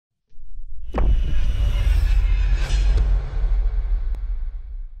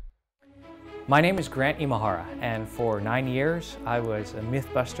My name is Grant Imahara, and for 9 years I was a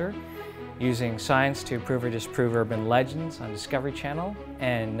mythbuster using science to prove or disprove urban legends on Discovery Channel,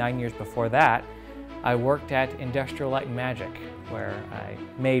 and 9 years before that I worked at Industrial Light and Magic, where I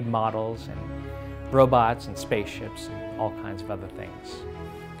made models and robots and spaceships and all kinds of other things.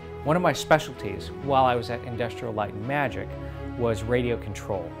 One of my specialties while I was at Industrial Light and Magic was radio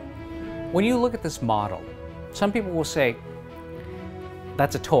control. When you look at this model, some people will say,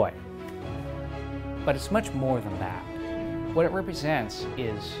 that's a toy. But it's much more than that. What it represents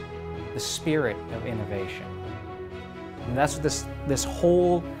is the spirit of innovation. And that's what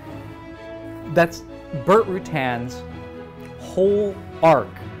that's Burt Rutan's whole arc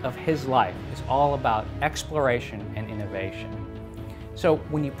of his life is all about exploration and innovation. So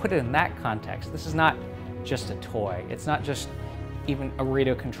when you put it in that context, this is not just a toy. It's not just even a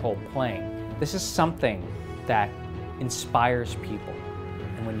radio-controlled plane. This is something that inspires people.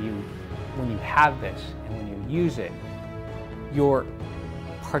 And when you have this and when you use it, you're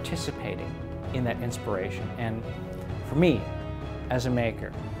participating in that inspiration. And for me, as a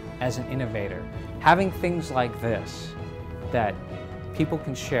maker, as an innovator, having things like this that people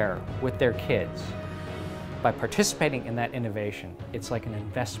can share with their kids, by participating in that innovation, it's like an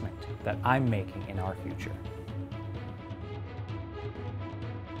investment that I'm making in our future.